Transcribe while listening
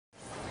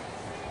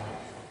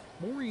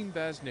Maureen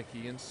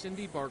Baznicki and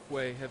Cindy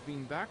Barkway have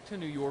been back to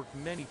New York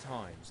many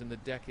times in the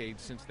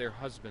decades since their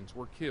husbands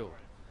were killed.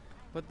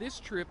 But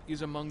this trip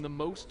is among the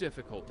most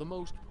difficult, the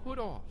most put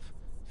off,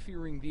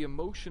 fearing the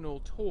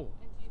emotional toll,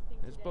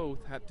 as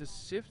both had to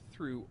sift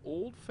through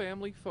old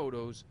family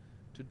photos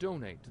to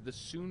donate to the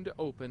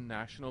soon-to-open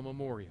National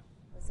Memorial.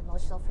 It was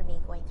emotional for me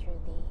going through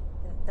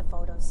the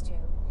photos too.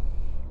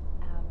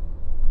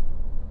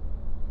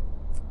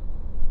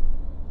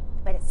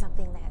 But it's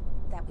something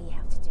that we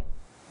have to do.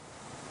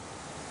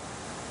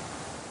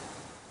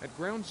 At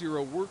Ground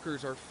Zero,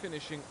 workers are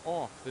finishing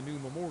off the new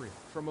memorial.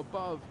 From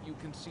above, you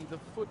can see the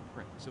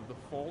footprints of the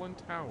fallen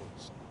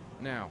towers,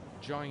 now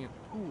giant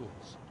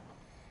pools.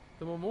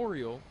 The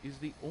memorial is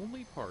the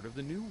only part of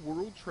the new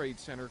World Trade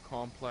Center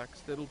complex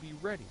that'll be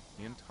ready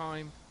in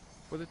time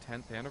for the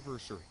 10th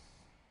anniversary.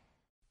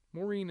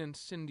 Maureen and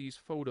Cindy's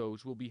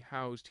photos will be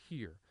housed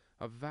here,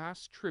 a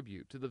vast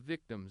tribute to the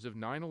victims of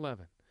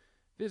 9/11.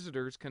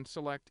 Visitors can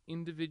select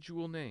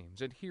individual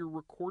names and hear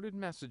recorded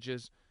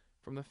messages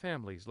from the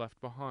families left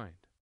behind.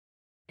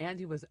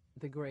 Andy was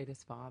the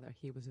greatest father.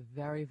 He was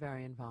very,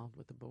 very involved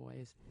with the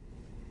boys.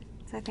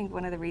 So I think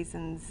one of the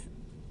reasons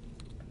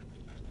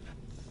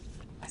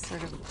I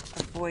sort of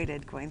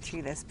avoided going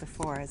through this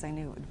before is I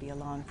knew it would be a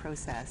long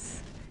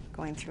process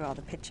going through all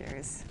the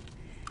pictures.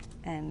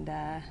 And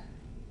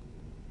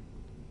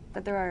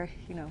but there are,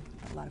 you know,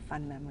 a lot of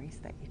fun memories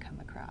that you come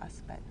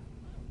across, but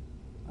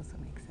also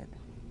makes it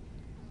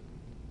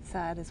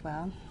sad as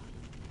well.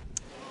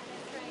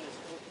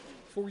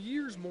 For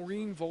years,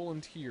 Maureen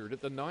volunteered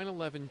at the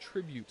 9/11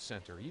 Tribute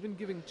Center, even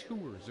giving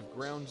tours of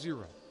Ground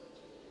Zero,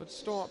 but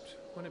stopped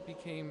when it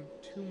became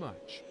too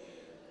much.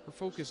 Her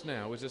focus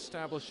now is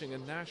establishing a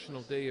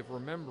National Day of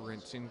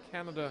Remembrance in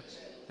Canada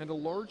and a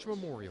large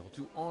memorial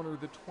to honor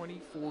the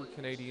 24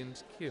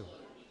 Canadians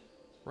killed.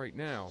 Right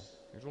now,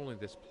 there's only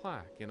this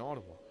plaque in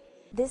Ottawa.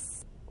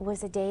 This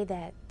was a day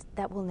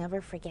that we'll never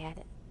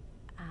forget.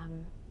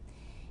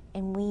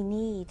 And we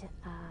need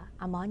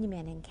a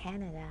monument in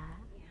Canada.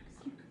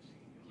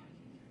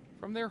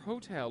 From their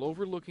hotel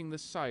overlooking the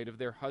site of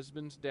their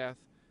husband's death,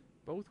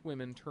 both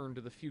women turn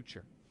to the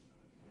future.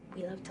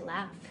 We love to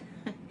laugh.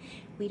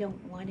 We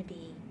don't want to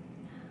be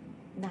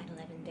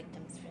 9/11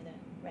 victims for the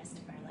rest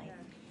of our life.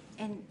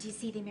 And do you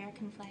see the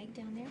American flag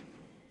down there?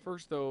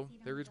 First, though,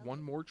 there is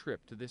one more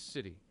trip to this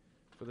city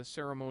for the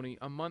ceremony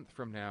a month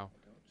from now,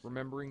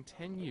 remembering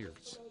 10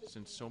 years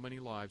since so many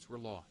lives were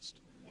lost.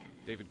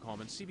 David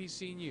Coleman,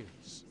 CBC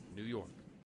News, New York.